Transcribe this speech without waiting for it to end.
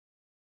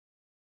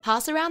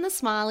Pass Around the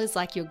Smile is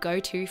like your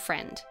go-to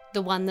friend,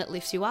 the one that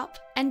lifts you up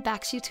and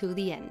backs you till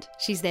the end.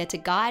 She's there to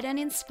guide and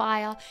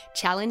inspire,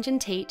 challenge and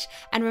teach,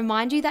 and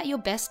remind you that your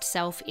best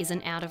self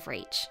isn't out of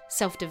reach.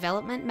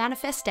 Self-development,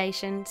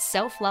 manifestation,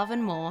 self-love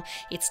and more,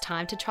 it's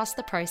time to trust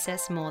the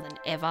process more than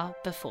ever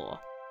before.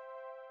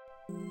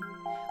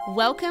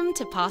 Welcome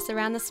to Pass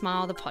Around the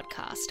Smile, the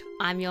podcast.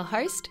 I'm your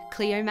host,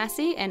 Cleo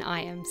Massey, and I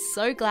am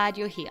so glad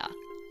you're here.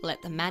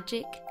 Let the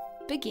magic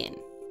begin.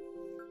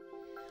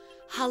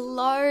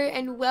 Hello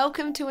and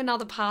welcome to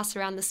another Pass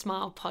Around the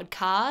Smile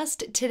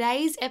podcast.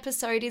 Today's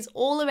episode is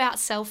all about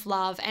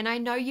self-love, and I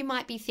know you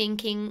might be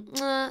thinking,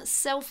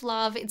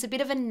 self-love, it's a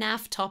bit of a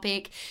naff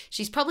topic.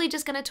 She's probably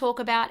just going to talk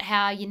about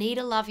how you need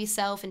to love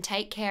yourself and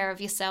take care of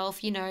yourself,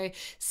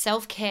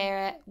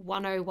 self-care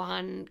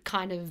 101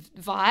 kind of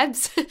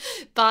vibes.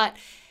 But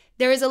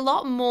there is a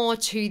lot more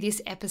to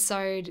this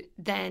episode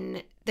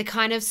than the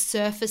kind of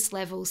surface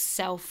level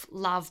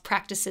self-love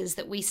practices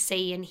that we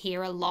see and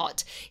hear a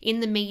lot in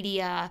the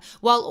media.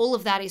 While all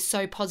of that is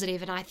so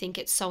positive and I think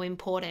it's so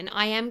important,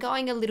 I am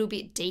going a little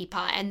bit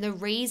deeper. And the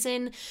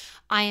reason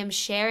I am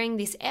sharing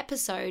this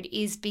episode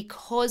is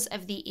because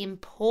of the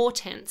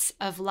importance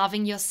of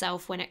loving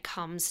yourself when it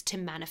comes to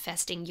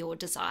manifesting your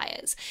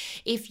desires.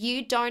 If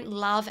you don't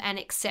love and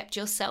accept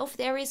yourself,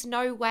 there is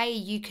no way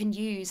you can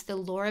use the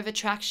law of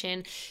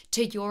attraction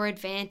to your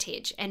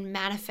advantage and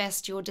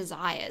manifest your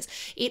desires.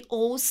 It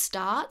all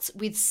starts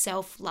with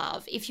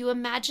self-love. If you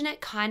imagine it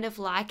kind of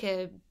like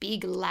a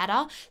big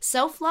ladder,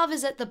 self-love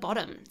is at the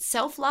bottom.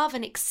 Self-love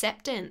and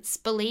acceptance,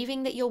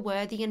 believing that you're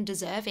worthy and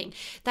deserving,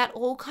 that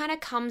all kind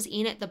of comes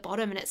in at the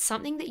bottom, and it's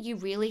something that you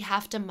really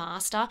have to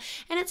master.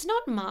 And it's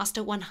not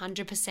master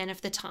 100%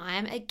 of the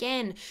time.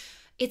 Again,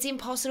 it's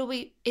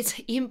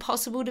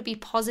impossible to be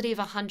positive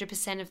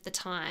 100% of the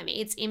time.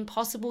 It's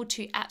impossible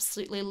to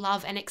absolutely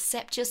love and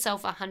accept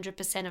yourself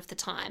 100% of the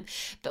time.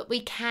 But we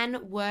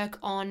can work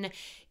on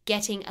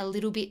getting a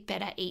little bit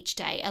better each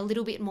day, a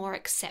little bit more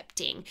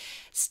accepting,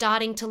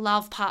 starting to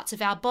love parts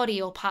of our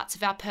body or parts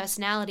of our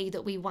personality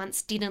that we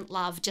once didn't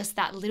love just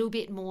that little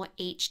bit more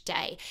each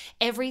day.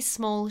 Every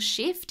small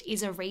shift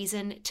is a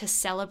reason to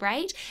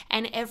celebrate,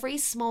 and every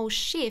small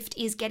shift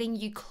is getting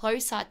you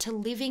closer to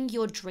living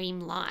your dream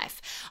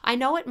life. I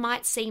know it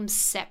might seem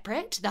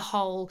separate, the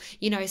whole,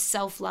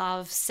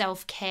 self-love,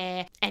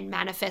 self-care, and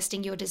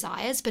manifesting your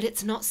desires, but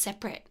it's not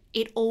separate.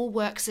 It all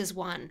works as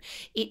one.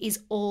 It is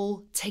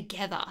all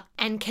together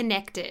and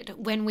connected.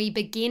 When we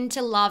begin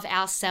to love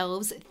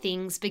ourselves,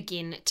 things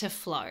begin to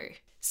flow.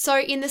 So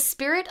in the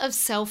spirit of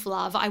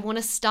self-love, I want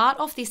to start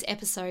off this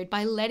episode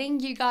by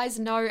letting you guys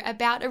know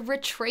about a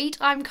retreat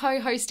I'm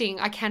co-hosting.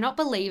 I cannot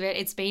believe it.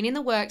 It's been in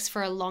the works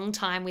for a long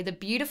time with a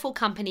beautiful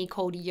company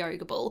called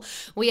Yogable.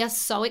 We are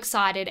so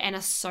excited and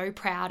are so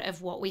proud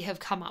of what we have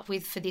come up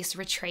with for this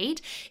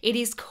retreat. It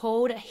is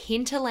called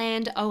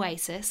Hinterland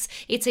Oasis.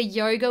 It's a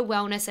yoga,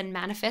 wellness, and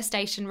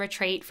manifestation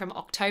retreat from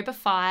October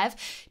 5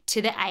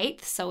 to the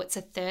 8th. So it's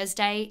a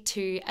Thursday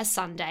to a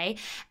Sunday.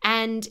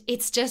 And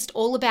it's just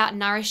all about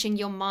nourishing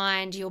your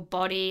mind, your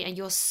body, and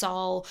your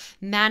soul,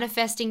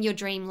 manifesting your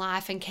dream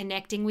life and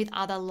connecting with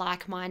other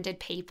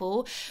like-minded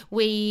people.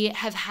 We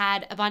have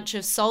had a bunch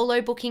of solo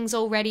bookings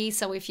already.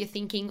 So if you're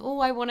thinking,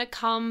 I want to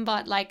come,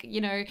 but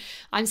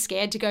I'm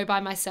scared to go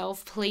by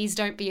myself, please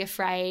don't be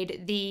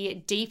afraid.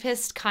 The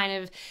deepest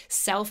kind of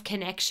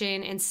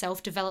self-connection and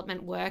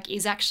self-development work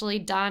is actually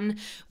done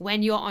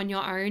when you're on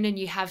your own and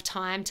you have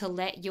time to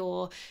let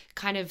your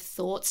kind of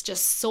thoughts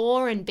just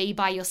soar and be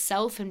by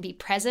yourself and be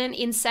present.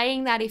 In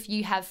saying that, if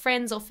you have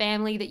friends or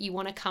family that you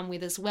want to come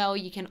with as well,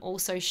 you can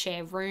also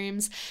share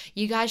rooms.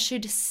 You guys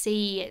should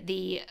see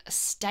the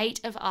state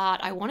of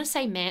art, I want to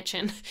say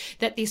mansion,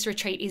 that this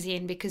retreat is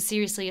in, because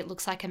seriously, it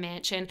looks like a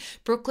mansion.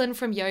 Brooklyn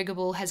from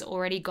Yogable has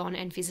already gone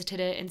and visited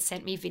it and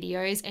sent me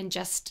videos, and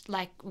just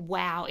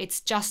wow,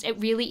 it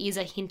really is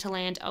a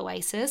hinterland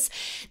oasis.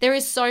 There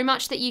is so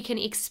much that you can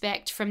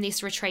expect from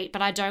this retreat,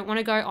 but I don't want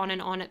to go on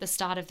and on at the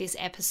start of this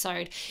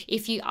episode.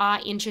 If you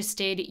are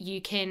interested,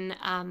 you can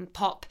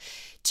pop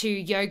to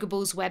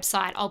Yogable's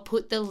website. I'll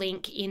put the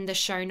link in the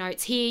show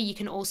notes here. You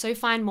can also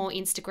find more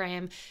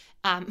info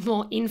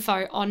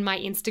on my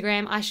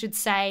Instagram, I should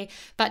say.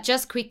 But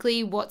just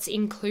quickly, what's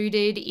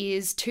included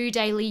is 2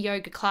 daily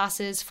yoga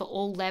classes for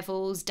all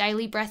levels,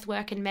 daily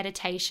breathwork and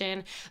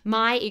meditation,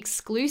 my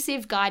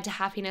exclusive Guide to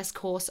Happiness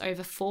course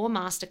over 4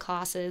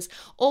 masterclasses,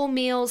 all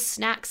meals,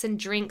 snacks and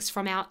drinks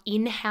from our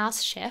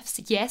in-house chefs,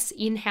 yes,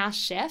 in-house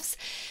chefs,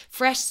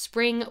 fresh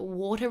spring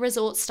water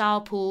resort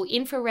style pool,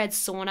 infrared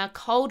sauna,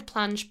 cold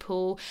plunge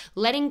pool,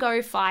 letting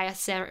go fire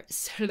ceremony,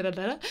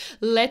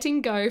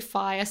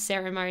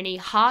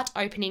 heart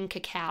heart opening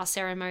cacao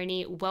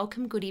ceremony,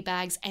 welcome goodie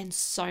bags, and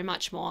so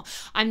much more.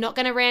 I'm not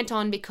going to rant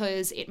on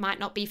because it might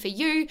not be for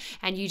you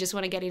and you just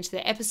want to get into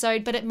the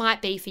episode, but it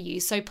might be for you.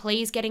 So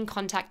please get in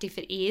contact if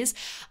it is.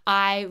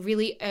 I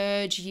really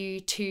urge you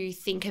to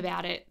think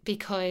about it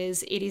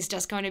because it is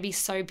just going to be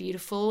so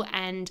beautiful,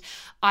 and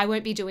I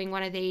won't be doing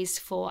one of these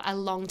for a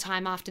long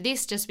time after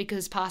this just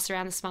because Pass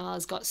Around the Smile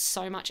has got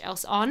so much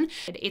else on.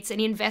 It's an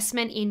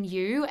investment in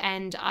you,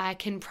 and I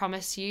can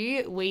promise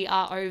you we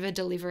are over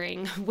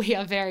delivering. We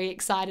are very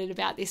excited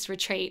about this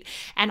retreat,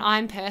 and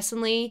I'm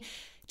personally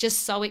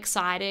just so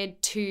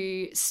excited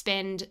to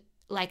spend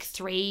like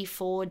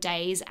 3-4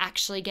 days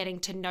actually getting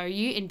to know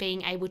you and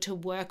being able to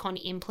work on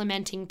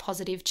implementing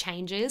positive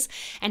changes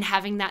and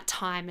having that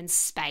time and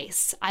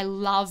space. I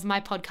love my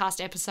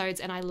podcast episodes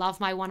and I love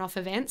my one-off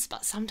events,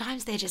 but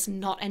sometimes they're just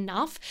not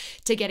enough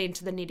to get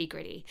into the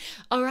nitty-gritty.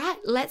 All right,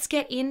 let's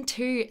get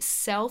into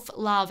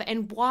self-love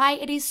and why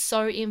it is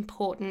so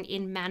important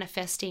in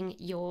manifesting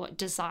your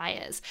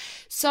desires.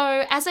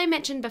 So, as I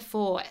mentioned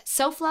before,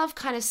 self-love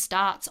kind of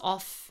starts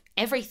off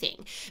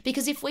everything,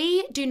 because if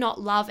we do not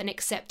love and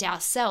accept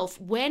ourselves,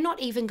 we're not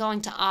even going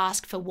to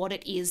ask for what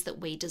it is that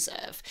we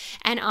deserve.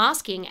 And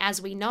asking,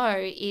 as we know,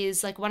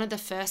 is like one of the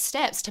first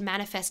steps to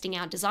manifesting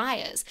our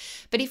desires.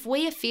 But if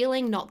we are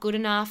feeling not good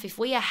enough, if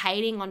we are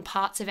hating on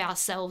parts of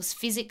ourselves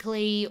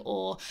physically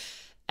or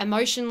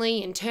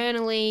emotionally,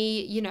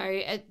 internally,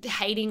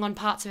 hating on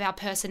parts of our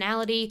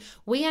personality,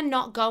 we are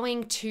not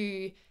going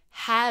to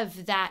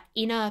have that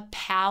inner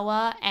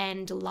power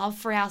and love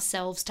for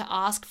ourselves to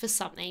ask for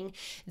something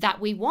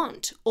that we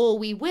want, or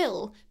we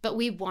will, but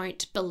we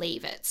won't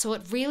believe it. So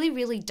it really,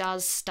 really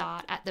does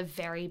start at the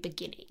very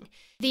beginning.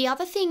 The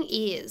other thing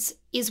is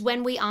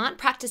when we aren't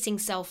practicing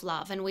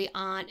self-love and we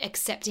aren't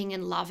accepting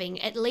and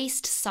loving at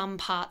least some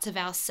parts of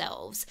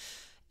ourselves,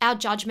 our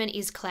judgment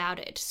is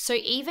clouded. So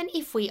even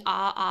if we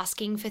are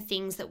asking for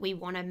things that we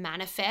want to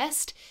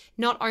manifest,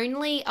 not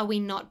only are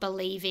we not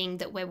believing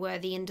that we're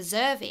worthy and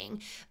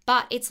deserving,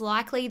 but it's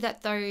likely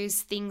that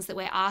those things that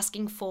we're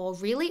asking for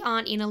really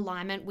aren't in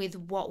alignment with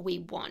what we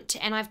want.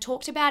 And I've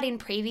talked about in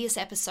previous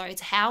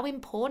episodes how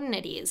important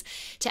it is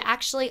to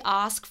actually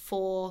ask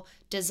for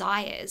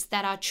desires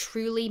that are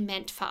truly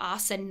meant for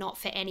us and not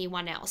for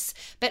anyone else.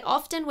 But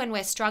often when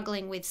we're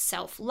struggling with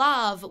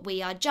self-love,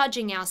 we are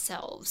judging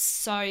ourselves.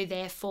 So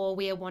therefore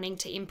we are wanting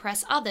to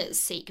impress others,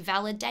 seek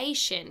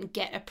validation,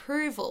 get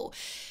approval,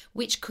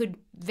 which could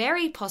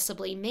very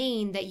possibly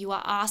mean that you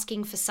are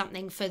asking for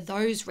something for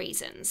those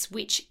reasons,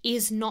 which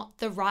is not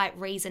the right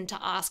reason to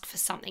ask for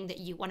something that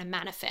you want to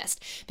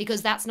manifest,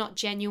 because that's not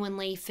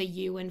genuinely for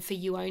you and for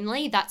you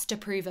only. That's to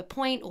prove a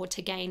point or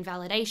to gain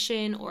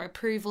validation or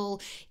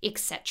approval,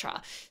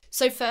 etc.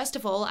 So first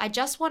of all, I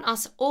just want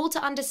us all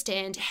to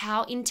understand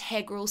how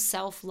integral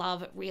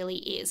self-love really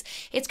is.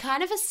 It's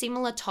kind of a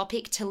similar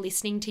topic to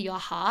listening to your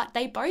heart.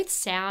 They both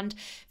sound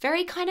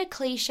very kind of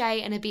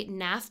cliche and a bit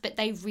naff, but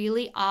they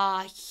really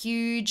are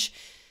huge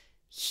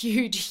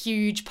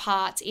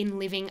parts in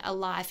living a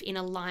life in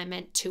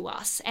alignment to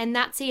us. And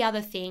that's the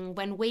other thing.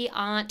 When we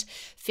aren't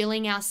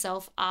filling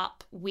ourselves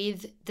up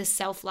with the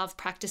self-love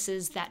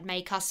practices that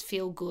make us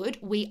feel good,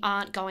 we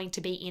aren't going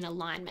to be in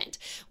alignment.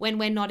 When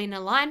we're not in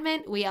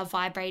alignment, we are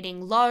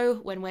vibrating low.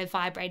 When we're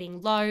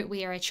vibrating low,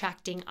 we are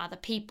attracting other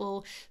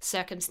people,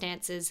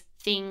 circumstances,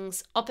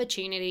 things,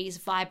 opportunities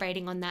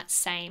vibrating on that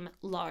same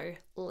low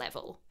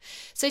level.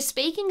 So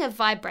speaking of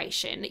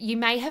vibration, you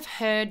may have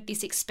heard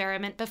this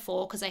experiment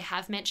before because I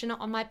have mentioned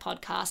it on my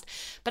podcast,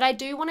 but I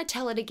do want to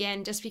tell it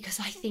again just because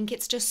I think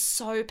it's just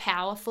so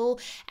powerful.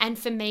 And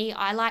for me,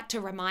 I like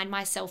to remind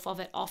myself of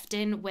it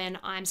often when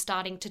I'm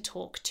starting to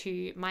talk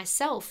to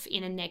myself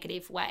in a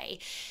negative way.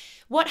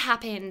 What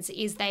happens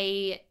is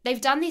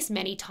they've done this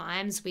many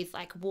times with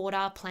like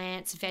water,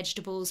 plants,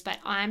 vegetables, but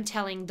I'm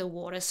telling the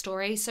water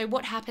story. So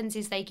what happens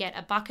is they get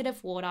a bucket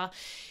of water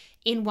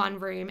in one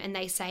room and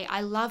they say,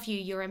 I love you,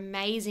 you're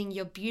amazing,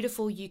 you're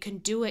beautiful, you can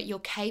do it, you're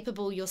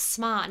capable, you're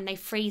smart, and they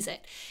freeze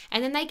it.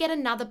 And then they get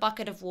another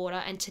bucket of water,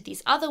 and to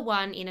this other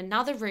one in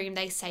another room,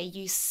 they say,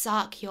 you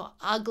suck, you're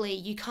ugly,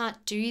 you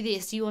can't do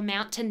this, you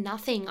amount to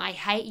nothing, I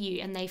hate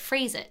you, and they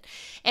freeze it.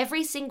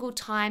 Every single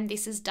time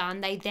this is done,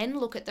 they then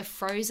look at the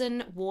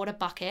frozen water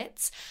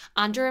buckets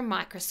under a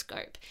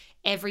microscope.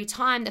 Every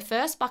time the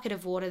first bucket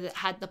of water that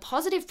had the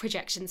positive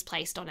projections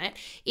placed on it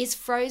is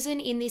frozen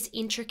in this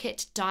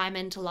intricate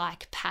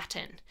diamond-like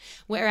pattern,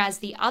 whereas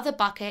the other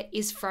bucket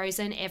is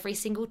frozen every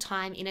single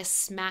time in a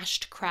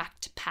smashed,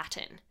 cracked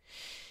pattern.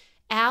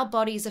 Our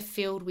bodies are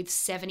filled with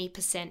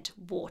 70%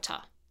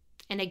 water.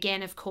 And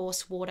again, of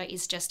course, water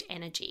is just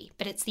energy,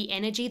 but it's the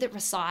energy that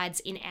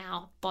resides in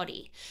our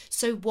body.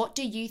 So what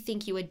do you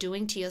think you are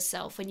doing to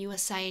yourself when you are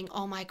saying,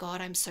 oh my God,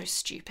 I'm so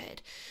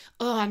stupid.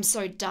 Oh, I'm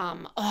so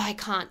dumb. Oh, I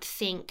can't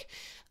think.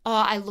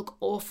 Oh, I look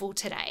awful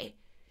today.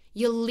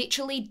 You're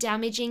literally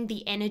damaging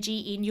the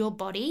energy in your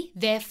body.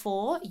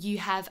 Therefore, you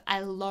have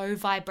a low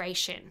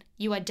vibration.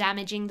 You are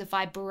damaging the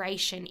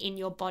vibration in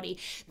your body.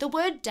 The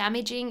word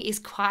damaging is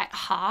quite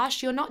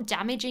harsh. You're not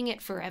damaging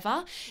it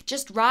forever.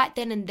 Just right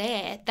then and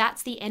there,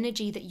 that's the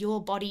energy that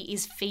your body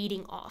is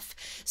feeding off.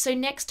 So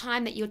next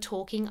time that you're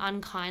talking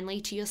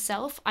unkindly to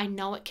yourself, I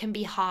know it can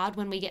be hard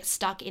when we get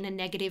stuck in a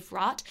negative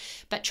rut,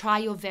 but try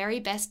your very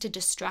best to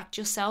distract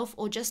yourself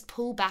or just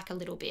pull back a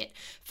little bit.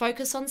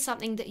 Focus on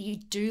something that you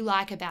do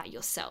like about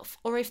yourself,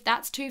 or if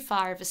that's too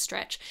far of a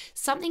stretch,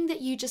 something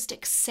that you just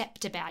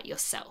accept about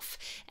yourself,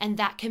 and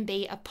that can be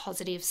a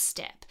positive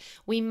step.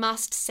 We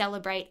must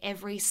celebrate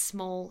every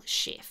small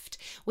shift.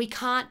 We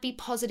can't be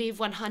positive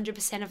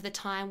 100% of the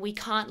time. We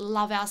can't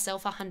love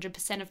ourselves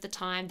 100% of the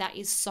time. That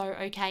is so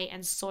okay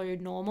and so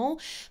normal,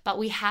 but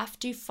we have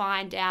to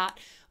find out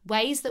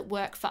ways that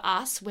work for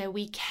us where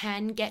we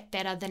can get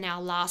better than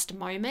our last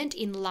moment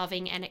in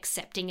loving and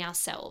accepting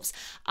ourselves.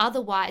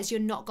 Otherwise, you're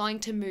not going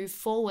to move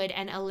forward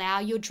and allow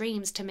your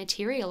dreams to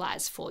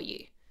materialize for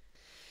you.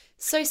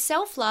 So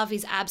self-love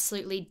is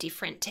absolutely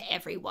different to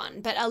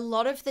everyone, but a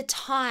lot of the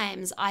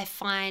times I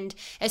find,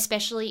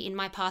 especially in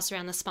my Pass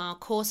Around the Smile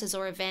courses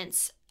or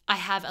events, I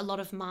have a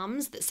lot of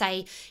mums that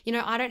say,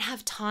 I don't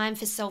have time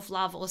for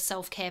self-love or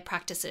self-care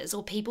practices,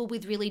 or people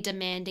with really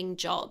demanding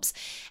jobs.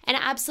 And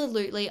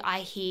absolutely,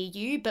 I hear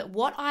you. But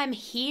what I'm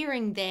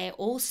hearing there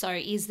also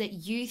is that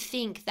you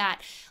think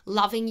that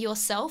loving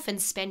yourself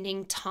and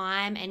spending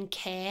time and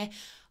care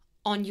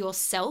on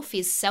yourself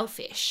is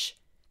selfish.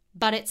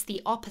 But it's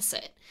the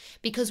opposite,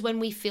 because when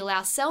we fill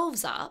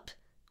ourselves up,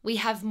 we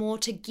have more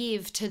to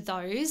give to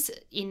those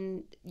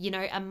in,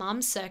 a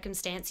mum's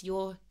circumstance,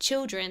 your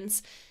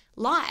children's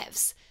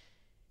lives.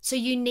 So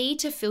you need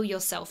to fill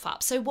yourself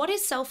up. So what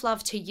is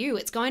self-love to you?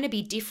 It's going to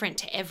be different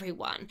to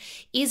everyone.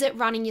 Is it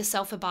running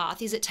yourself a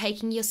bath? Is it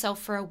taking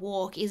yourself for a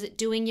walk? Is it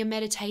doing your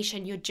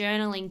meditation, your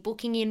journaling,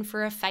 booking in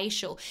for a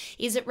facial?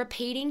 Is it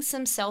repeating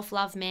some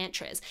self-love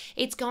mantras?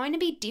 It's going to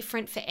be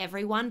different for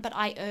everyone, but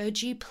I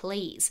urge you,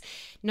 please,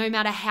 no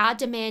matter how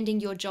demanding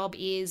your job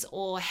is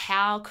or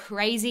how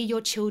crazy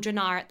your children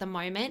are at the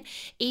moment,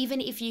 even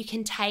if you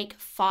can take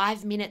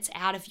 5 minutes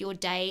out of your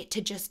day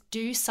to just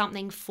do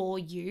something for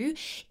you,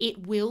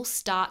 it will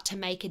start to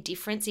make a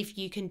difference if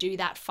you can do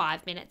that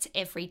 5 minutes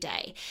every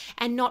day.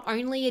 And not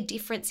only a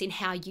difference in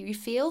how you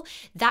feel,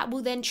 that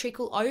will then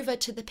trickle over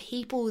to the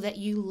people that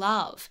you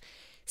love.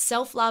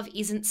 Self-love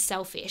isn't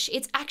selfish.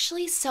 It's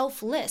actually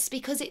selfless,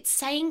 because it's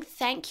saying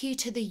thank you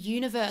to the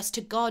universe,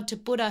 to God, to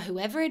Buddha,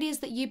 whoever it is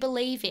that you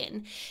believe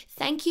in.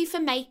 Thank you for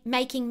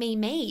making me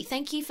me.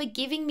 Thank you for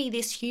giving me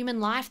this human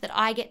life that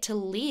I get to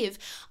live.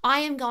 I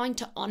am going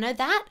to honor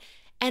that.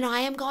 And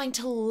I am going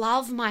to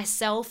love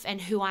myself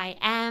and who I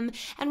am.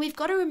 And we've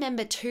got to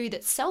remember too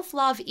that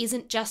self-love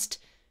isn't just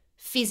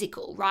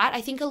physical, right?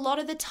 I think a lot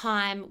of the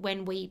time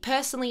when we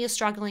personally are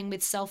struggling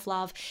with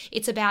self-love,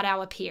 it's about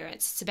our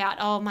appearance. It's about,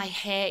 oh, my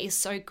hair is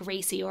so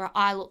greasy, or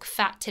I look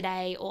fat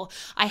today, or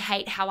I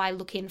hate how I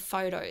look in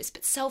photos.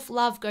 But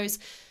self-love goes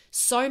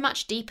so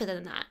much deeper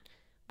than that.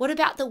 What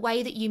about the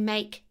way that you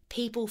make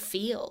people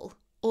feel?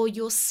 Or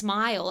your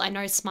smile. I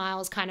know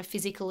smile's kind of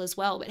physical as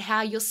well, but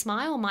how your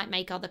smile might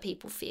make other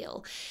people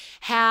feel.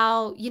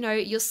 How,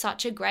 you're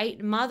such a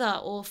great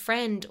mother or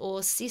friend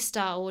or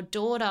sister or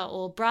daughter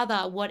or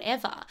brother,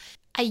 whatever.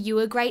 Are you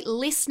a great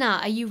listener?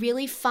 Are you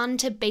really fun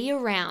to be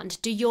around?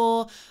 Do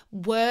your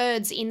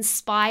words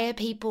inspire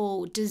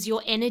people? Does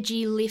your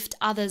energy lift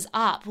others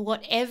up?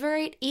 Whatever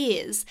it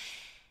is,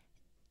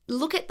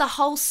 look at the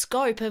whole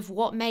scope of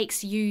what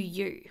makes you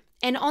you.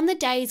 And on the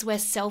days where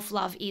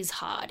self-love is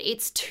hard,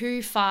 it's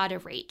too far to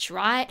reach,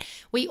 right?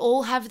 We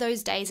all have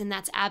those days, and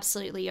that's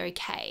absolutely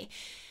okay.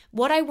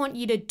 What I want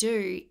you to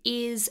do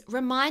is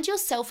remind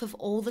yourself of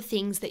all the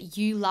things that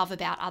you love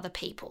about other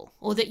people,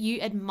 or that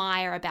you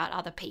admire about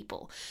other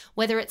people,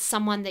 whether it's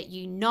someone that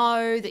you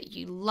know, that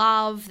you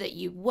love, that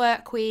you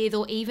work with,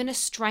 or even a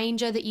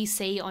stranger that you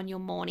see on your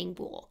morning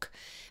walk.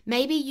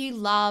 Maybe you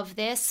love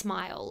their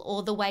smile,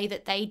 or the way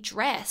that they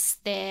dress,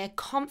 their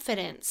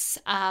confidence,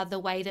 the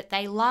way that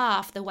they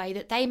laugh, the way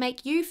that they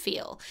make you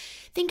feel.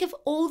 Think of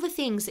all the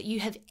things that you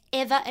have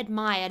ever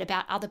admired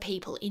about other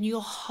people in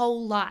your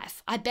whole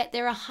life. I bet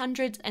there are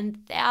hundreds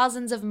and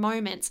thousands of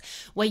moments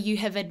where you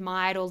have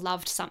admired or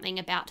loved something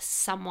about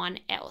someone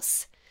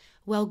else.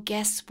 Well,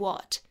 guess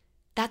what?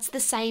 That's the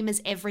same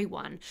as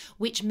everyone,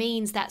 which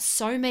means that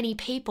so many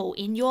people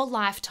in your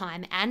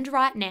lifetime, and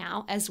right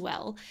now as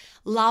well,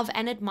 love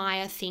and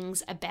admire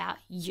things about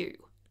you.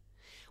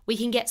 We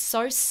can get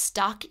so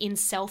stuck in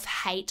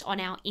self-hate on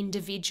our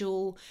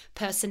individual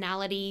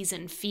personalities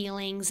and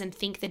feelings, and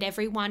think that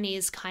everyone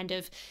is kind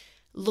of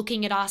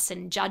looking at us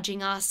and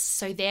judging us,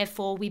 so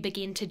therefore we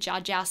begin to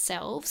judge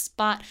ourselves.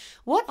 But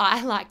what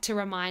I like to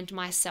remind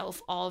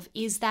myself of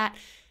is that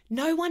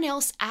no one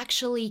else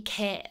actually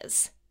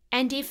cares.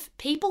 And if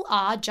people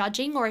are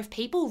judging, or if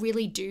people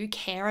really do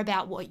care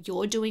about what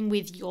you're doing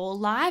with your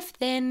life,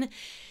 then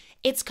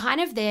It's kind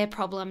of their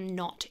problem,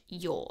 not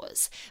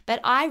yours. But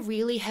I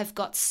really have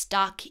got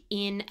stuck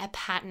in a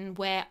pattern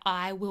where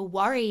I will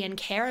worry and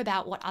care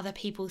about what other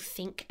people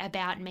think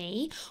about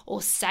me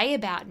or say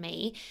about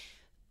me,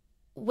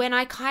 when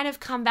I kind of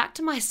come back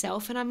to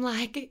myself and I'm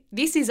like,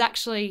 this is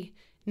actually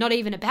not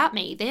even about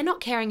me. They're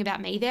not caring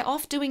about me. They're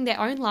off doing their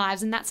own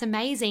lives, and that's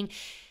amazing.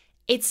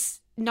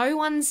 No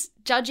one's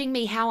judging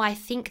me how I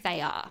think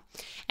they are.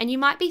 And you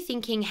might be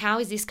thinking, how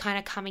is this kind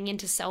of coming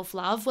into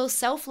self-love? Well,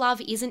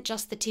 self-love isn't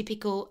just the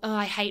typical, oh,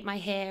 I hate my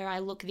hair, I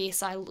look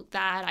this, I look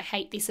that, I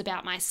hate this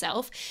about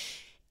myself.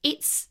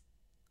 It's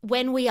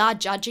when we are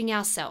judging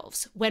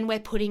ourselves, when we're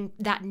putting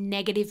that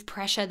negative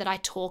pressure that I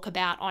talk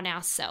about on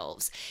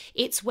ourselves.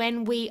 It's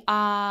when we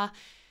are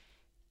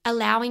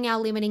allowing our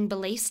limiting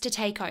beliefs to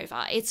take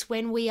over. It's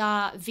when we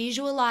are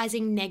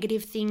visualizing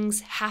negative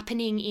things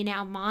happening in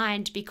our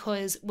mind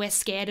because we're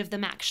scared of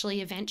them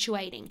actually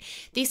eventuating.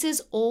 This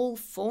is all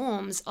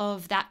forms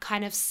of that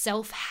kind of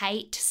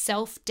self-hate,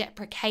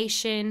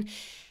 self-deprecation,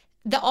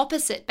 the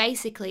opposite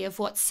basically of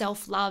what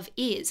self-love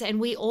is. And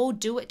we all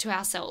do it to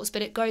ourselves,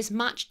 but it goes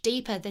much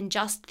deeper than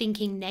just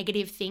thinking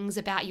negative things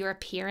about your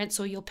appearance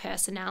or your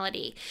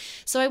personality.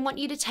 So I want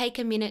you to take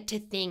a minute to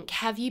think,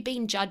 have you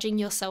been judging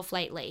yourself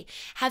lately?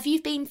 Have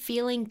you been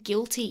feeling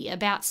guilty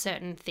about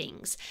certain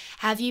things?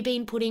 Have you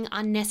been putting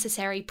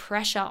unnecessary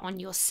pressure on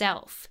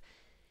yourself?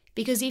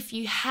 Because if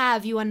you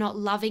have, you are not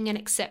loving and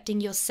accepting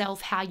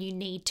yourself how you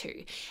need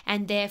to.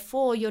 And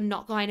therefore, you're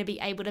not going to be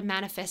able to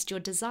manifest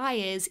your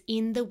desires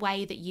in the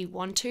way that you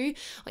want to,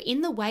 or in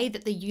the way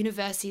that the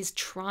universe is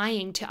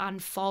trying to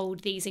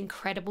unfold these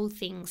incredible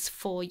things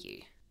for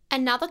you.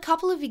 Another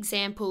couple of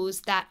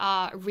examples that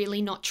are really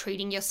not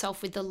treating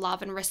yourself with the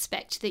love and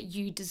respect that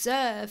you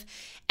deserve.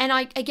 And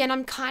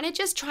I'm kind of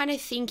just trying to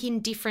think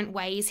in different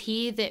ways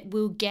here that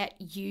will get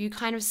you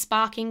kind of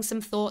sparking some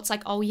thoughts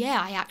like, oh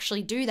yeah, I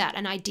actually do that.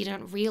 And I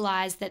didn't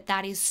realize that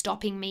that is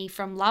stopping me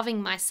from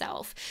loving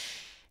myself.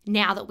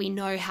 Now that we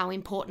know how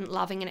important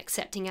loving and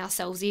accepting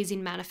ourselves is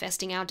in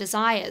manifesting our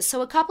desires.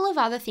 So a couple of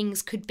other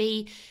things could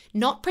be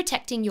not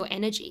protecting your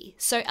energy.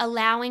 So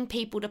allowing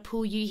people to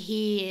pull you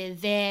here,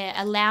 there,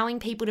 allowing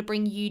people to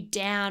bring you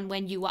down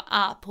when you are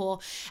up, or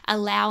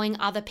allowing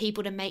other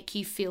people to make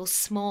you feel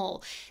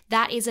small.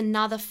 That is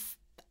another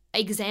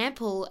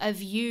example of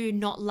you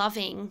not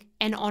loving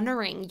and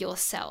honoring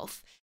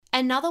yourself.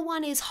 Another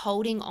one is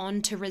holding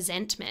on to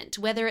resentment,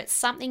 whether it's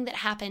something that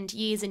happened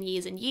years and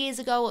years and years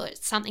ago or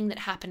it's something that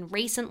happened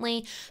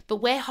recently, but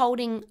we're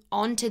holding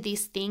on to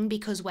this thing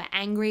because we're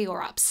angry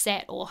or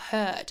upset or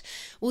hurt.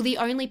 Well, the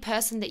only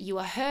person that you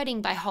are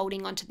hurting by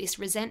holding on to this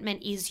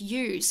resentment is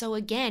you. So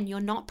again,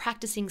 you're not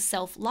practicing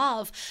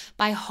self-love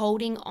by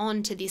holding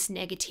on to this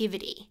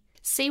negativity.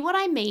 See what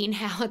I mean?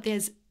 How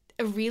there's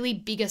a really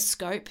bigger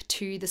scope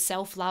to the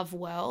self-love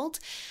world.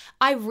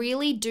 I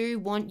really do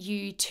want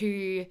you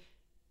to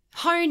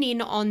hone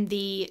in on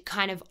the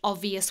kind of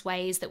obvious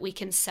ways that we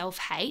can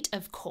self-hate,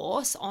 of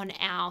course, on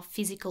our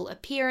physical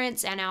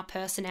appearance and our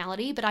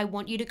personality, but I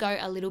want you to go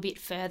a little bit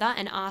further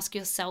and ask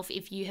yourself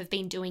if you have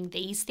been doing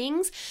these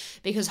things,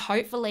 because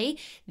hopefully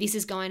this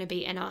is going to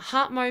be an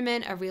aha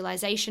moment, a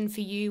realization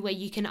for you where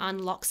you can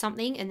unlock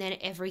something and then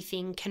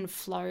everything can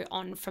flow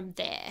on from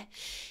there.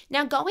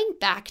 Now, going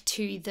back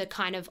to the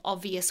kind of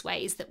obvious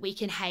ways that we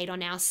can hate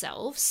on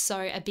ourselves. So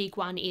a big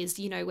one is,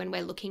 when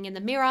we're looking in the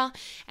mirror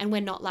and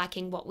we're not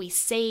liking what we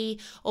see,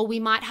 or we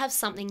might have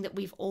something that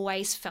we've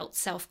always felt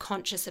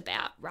self-conscious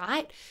about,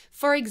 right?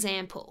 For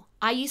example,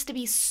 I used to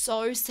be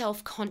so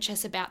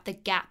self-conscious about the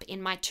gap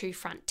in my 2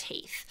 front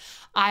teeth.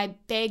 I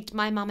begged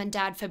my mum and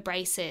dad for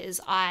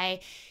braces.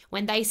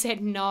 When they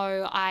said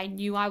no, I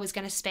knew I was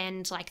going to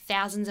spend like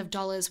thousands of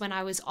dollars when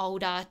I was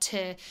older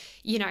to,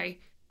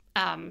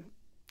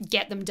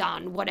 get them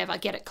done, whatever,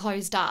 get it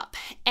closed up.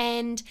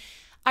 And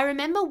I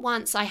remember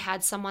once I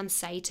had someone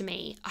say to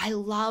me, I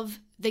love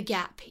the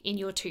gap in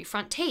your 2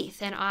 front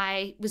teeth. And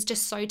I was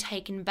just so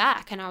taken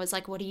back. And I was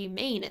like, what do you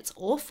mean? It's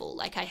awful.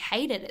 Like, I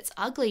hate it. It's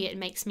ugly. It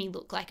makes me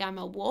look like I'm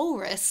a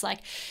walrus.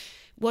 Like,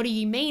 what do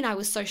you mean? I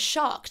was so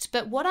shocked.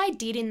 But what I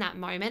did in that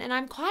moment, and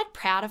I'm quite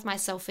proud of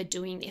myself for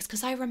doing this,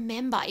 because I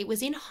remember it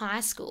was in high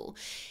school.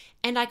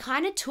 And I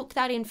kind of took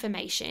that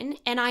information,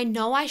 and I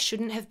know I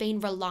shouldn't have been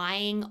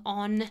relying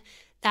on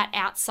that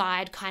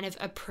outside kind of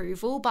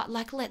approval, but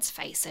like, let's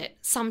face it,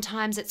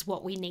 sometimes it's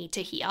what we need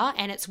to hear,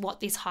 and it's what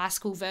this high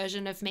school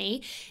version of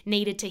me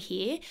needed to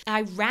hear.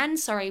 I ran,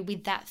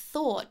 with that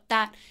thought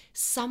that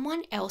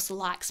someone else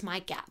likes my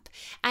gap.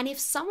 And if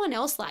someone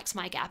else likes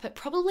my gap, it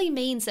probably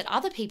means that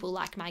other people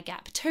like my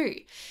gap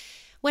too.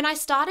 When I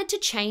started to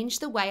change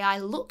the way I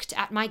looked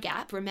at my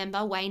gap,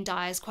 remember Wayne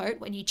Dyer's quote,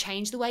 when you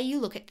change the way you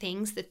look at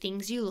things, the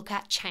things you look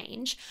at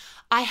change.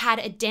 I had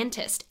a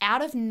dentist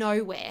out of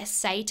nowhere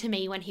say to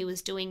me when he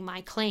was doing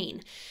my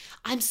clean,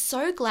 I'm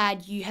so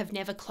glad you have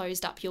never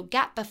closed up your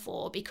gap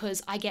before,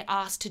 because I get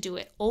asked to do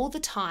it all the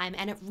time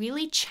and it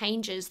really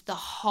changes the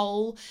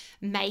whole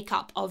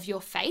makeup of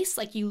your face.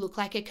 Like, you look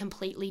like a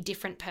completely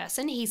different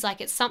person. He's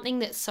like, it's something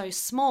that's so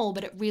small,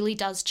 but it really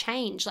does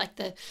change like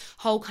the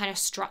whole kind of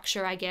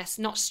structure, I guess,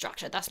 not not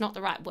structure, that's not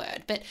the right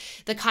word, but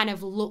the kind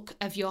of look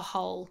of your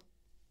whole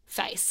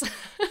face,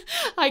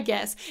 I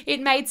guess.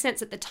 It made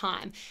sense at the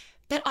time.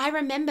 But I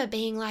remember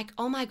being like,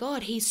 oh my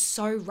God, he's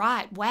so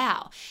right.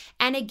 Wow.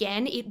 And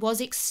again, it was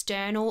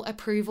external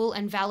approval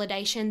and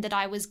validation that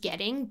I was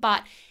getting,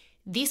 but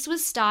this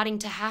was starting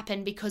to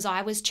happen because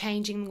I was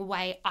changing the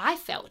way I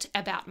felt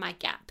about my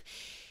gap.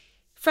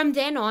 From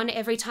then on,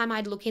 every time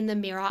I'd look in the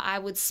mirror, I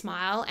would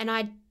smile and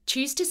I'd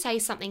choose to say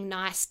something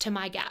nice to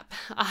my gap.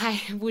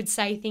 I would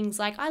say things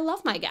like, I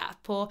love my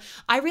gap, or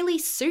I really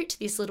suit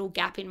this little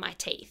gap in my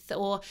teeth,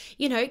 or,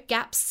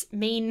 gaps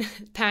mean,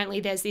 apparently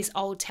there's this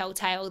old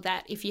telltale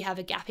that if you have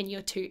a gap in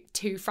your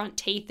two front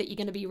teeth that you're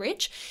going to be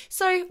rich.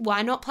 So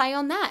why not play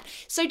on that?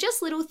 So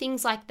just little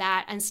things like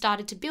that, and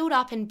started to build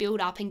up and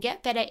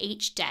get better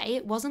each day.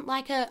 It wasn't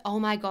like oh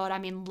my God,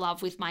 I'm in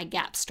love with my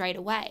gap straight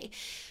away.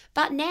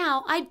 But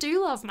now I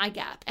do love my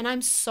gap, and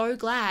I'm so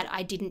glad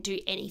I didn't do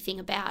anything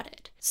about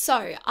it.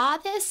 So,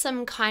 are there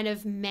some kind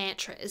of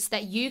mantras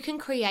that you can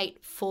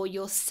create for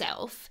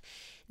yourself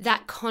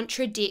that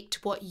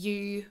contradict what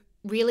you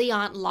really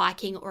aren't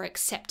liking or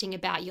accepting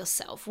about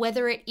yourself?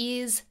 Whether it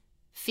is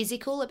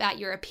physical, about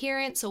your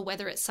appearance, or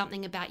whether it's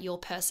something about your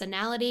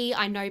personality.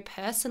 I know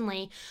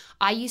personally,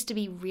 I used to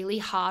be really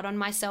hard on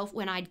myself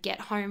when I'd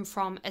get home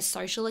from a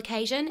social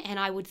occasion and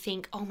I would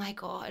think, oh my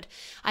God,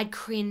 I'd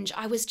cringe.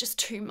 I was just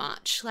too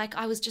much. I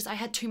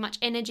had too much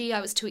energy. I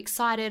was too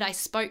excited. I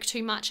spoke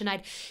too much, and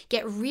I'd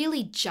get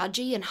really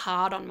judgy and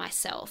hard on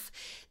myself.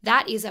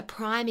 That is a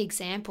prime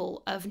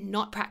example of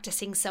not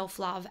practicing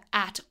self-love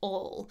at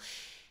all.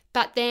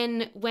 But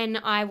then when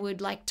I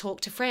would talk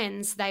to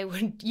friends, they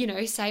would,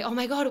 say, oh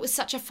my God, it was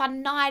such a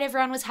fun night.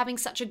 Everyone was having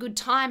such a good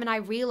time. And I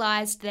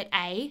realized that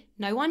A,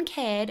 no one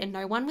cared and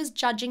no one was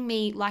judging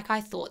me like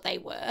I thought they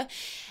were.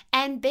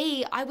 And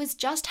B, I was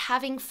just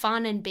having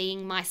fun and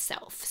being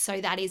myself. So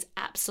that is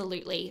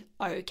absolutely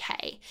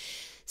okay.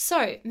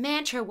 So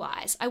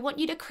mantra-wise, I want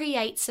you to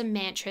create some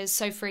mantras.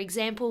 So for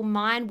example,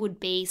 mine would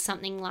be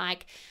something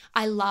like,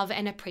 I love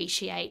and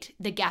appreciate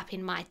the gap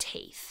in my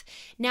teeth.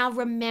 Now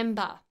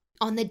remember,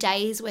 on the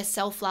days where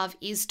self-love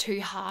is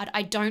too hard,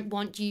 I don't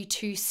want you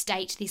to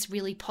state this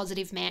really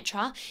positive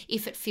mantra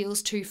if it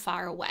feels too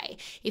far away.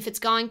 If it's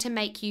going to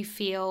make you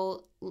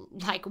feel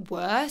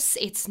worse,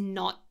 it's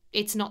not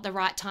the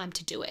right time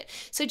to do it.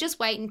 So just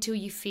wait until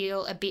you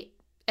feel a bit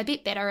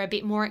better, a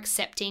bit more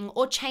accepting,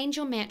 or change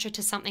your mantra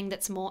to something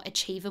that's more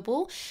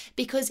achievable.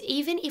 Because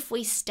even if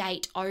we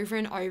state over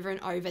and over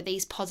and over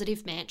these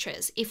positive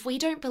mantras, if we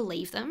don't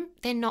believe them,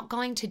 they're not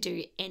going to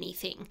do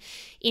anything.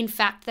 In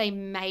fact, they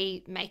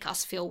may make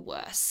us feel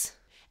worse.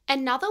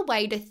 Another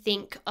way to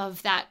think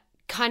of that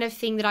kind of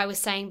thing that I was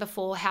saying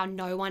before, how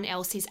no one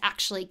else is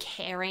actually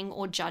caring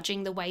or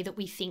judging the way that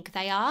we think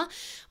they are.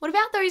 What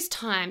about those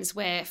times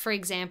where, for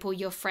example,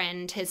 your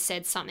friend has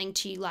said something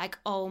to you like,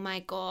 oh my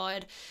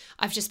God,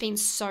 I've just been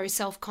so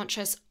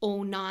self-conscious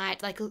all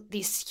night,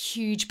 this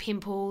huge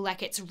pimple,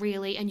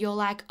 and you're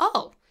like,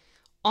 oh,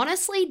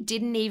 honestly,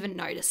 didn't even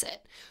notice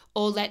it.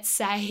 Or let's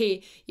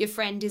say your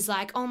friend is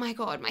like, oh my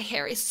God, my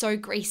hair is so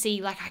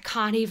greasy, I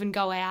can't even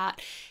go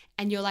out.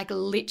 And you're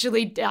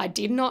literally, I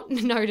did not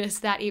notice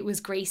that it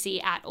was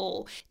greasy at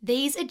all.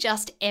 These are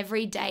just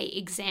everyday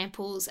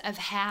examples of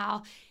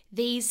how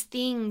these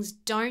things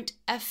don't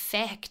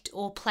affect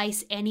or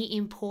place any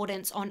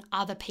importance on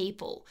other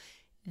people.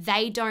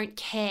 They don't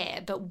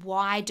care, but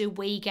why do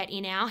we get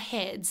in our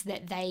heads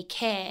that they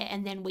care,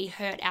 and then we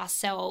hurt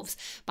ourselves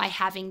by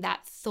having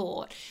that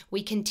thought?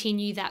 We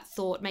continue that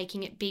thought,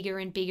 making it bigger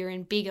and bigger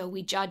and bigger.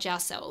 We judge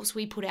ourselves,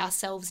 we put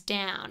ourselves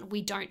down,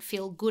 we don't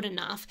feel good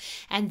enough,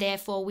 and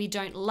therefore we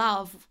don't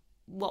love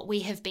what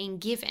we have been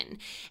given.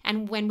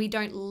 And when we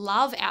don't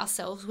love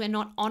ourselves, we're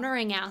not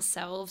honoring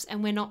ourselves,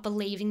 and we're not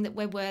believing that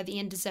we're worthy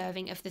and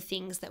deserving of the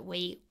things that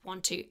we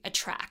want to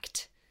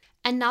attract.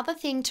 Another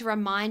thing to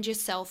remind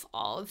yourself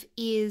of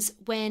is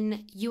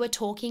when you are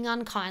talking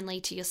unkindly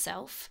to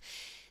yourself,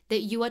 that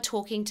you are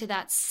talking to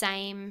that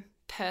same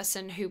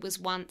person who was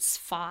once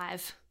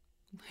 5,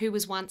 who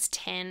was once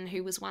 10,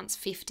 who was once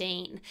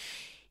 15.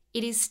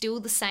 It is still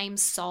the same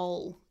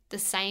soul, the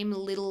same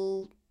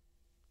little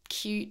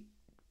cute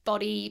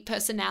body,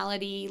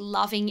 personality,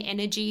 loving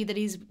energy that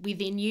is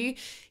within you.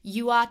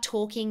 You are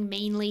talking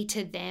meanly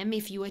to them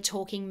if you are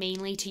talking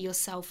meanly to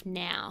yourself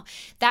now.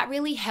 That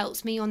really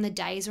helps me on the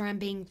days where I'm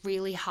being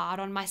really hard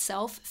on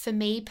myself. For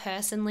me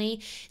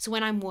personally, so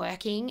when I'm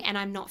working and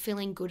I'm not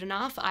feeling good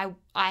enough, I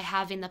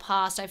have in the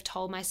past, I've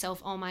told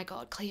myself, oh my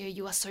God, Cleo,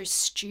 you are so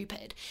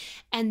stupid.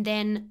 And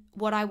then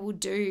what I will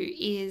do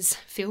is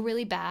feel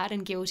really bad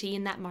and guilty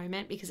in that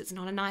moment, because it's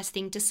not a nice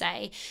thing to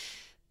say.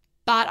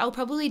 But I'll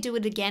probably do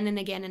it again and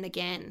again and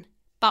again.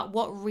 But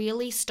what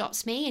really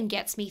stops me and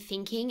gets me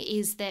thinking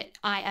is that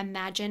I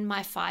imagine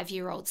my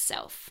 5-year-old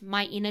self,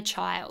 my inner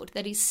child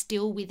that is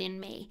still within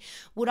me.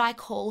 Would I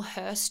call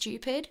her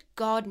stupid?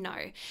 God, no.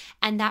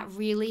 And that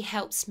really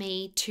helps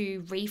me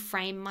to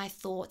reframe my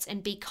thoughts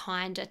and be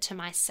kinder to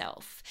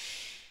myself.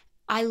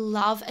 I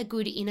love a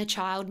good inner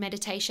child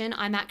meditation.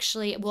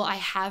 I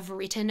have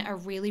written a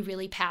really,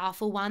 really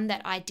powerful one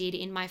that I did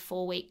in my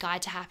 4-week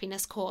Guide to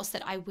Happiness course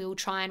that I will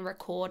try and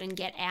record and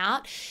get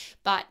out.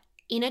 But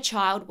inner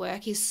child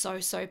work is so,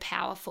 so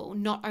powerful.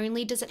 Not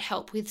only does it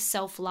help with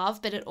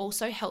self-love, but it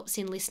also helps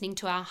in listening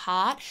to our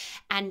heart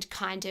and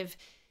kind of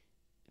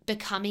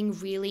becoming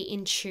really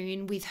in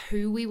tune with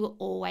who we were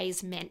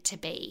always meant to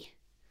be.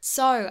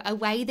 So, a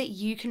way that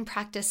you can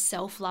practice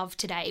self-love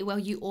today, well,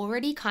 you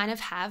already kind of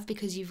have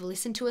because you've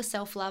listened to a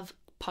self-love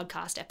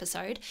podcast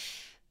episode,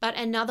 but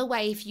another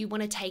way if you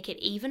want to take it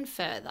even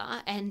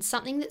further and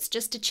something that's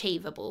just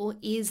achievable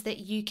is that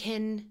you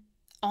can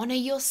honor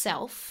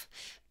yourself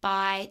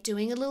by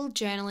doing a little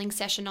journaling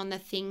session on the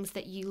things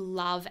that you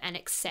love and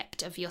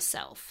accept of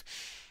yourself.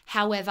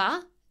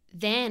 However,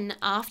 then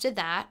after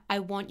that, I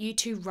want you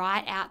to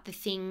write out the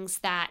things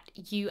that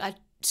you are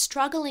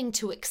struggling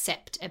to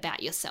accept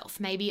about yourself.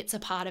 Maybe it's a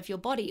part of your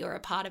body or a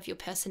part of your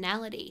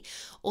personality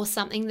or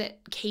something that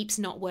keeps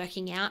not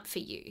working out for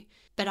you.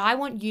 But I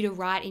want you to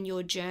write in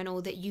your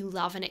journal that you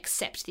love and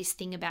accept this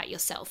thing about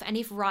yourself. And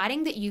if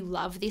writing that you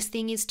love this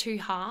thing is too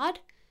hard,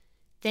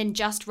 then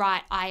just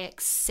write, I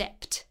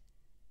accept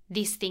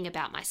this thing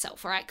about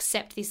myself, or I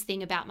accept this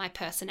thing about my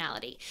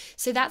personality.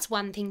 So that's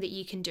one thing that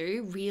you can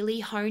do,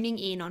 really honing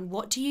in on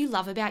what do you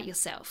love about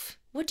yourself?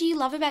 What do you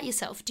love about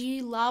yourself? Do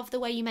you love the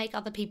way you make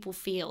other people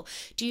feel?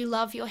 Do you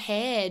love your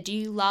hair? Do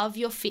you love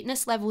your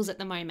fitness levels at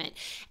the moment?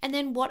 And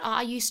then what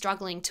are you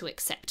struggling to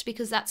accept?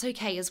 Because that's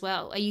okay as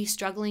well. Are you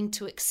struggling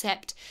to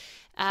accept,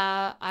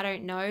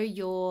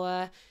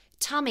 your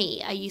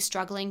tummy? Are you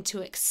struggling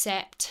to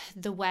accept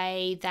the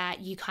way that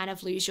you kind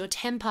of lose your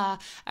temper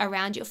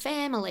around your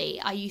family?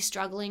 Are you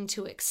struggling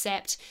to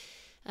accept,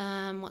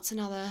 what's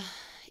another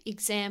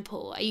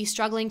example? Are you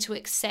struggling to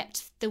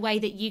accept the way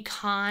that you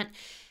can't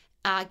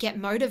get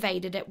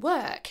motivated at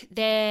work?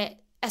 There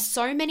are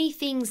so many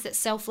things that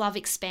self-love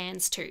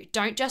expands to.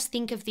 Don't just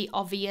think of the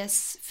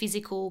obvious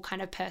physical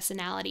kind of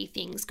personality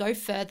things. Go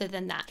further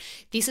than that.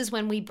 This is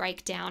when we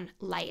break down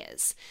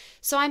layers.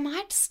 So I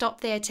might stop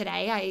there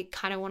today. I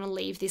kind of want to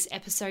leave this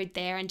episode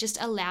there and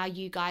just allow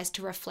you guys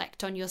to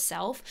reflect on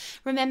yourself.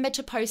 Remember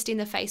to post in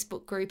the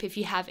Facebook group if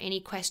you have any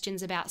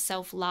questions about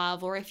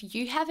self-love, or if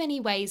you have any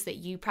ways that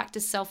you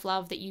practice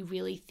self-love that you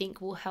really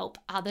think will help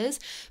others.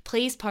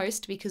 Please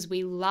post, because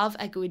we love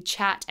a good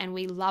chat and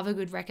we love a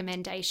good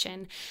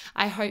recommendation.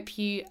 I hope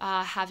you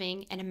are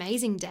having an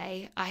amazing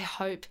day. I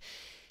hope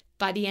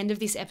by the end of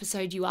this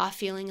episode, you are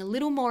feeling a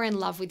little more in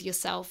love with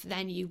yourself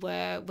than you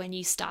were when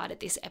you started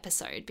this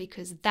episode,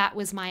 because that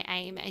was my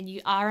aim, and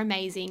you are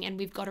amazing. And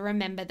we've got to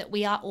remember that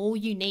we are all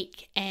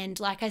unique. And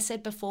like I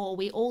said before,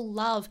 we all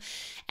love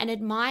and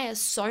admire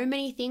so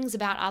many things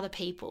about other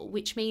people,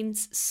 which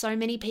means so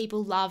many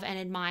people love and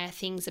admire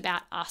things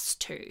about us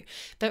too.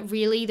 But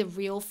really, the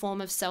real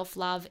form of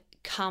self-love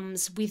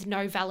comes with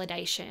no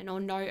validation or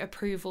no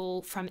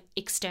approval from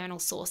external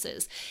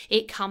sources.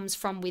 It comes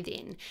from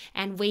within,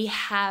 and we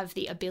have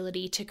the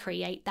ability to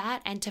create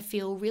that and to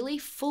feel really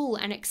full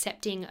and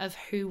accepting of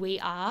who we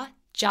are,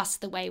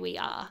 just the way we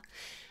are.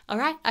 All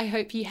right, I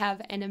hope you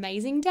have an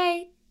amazing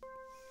day.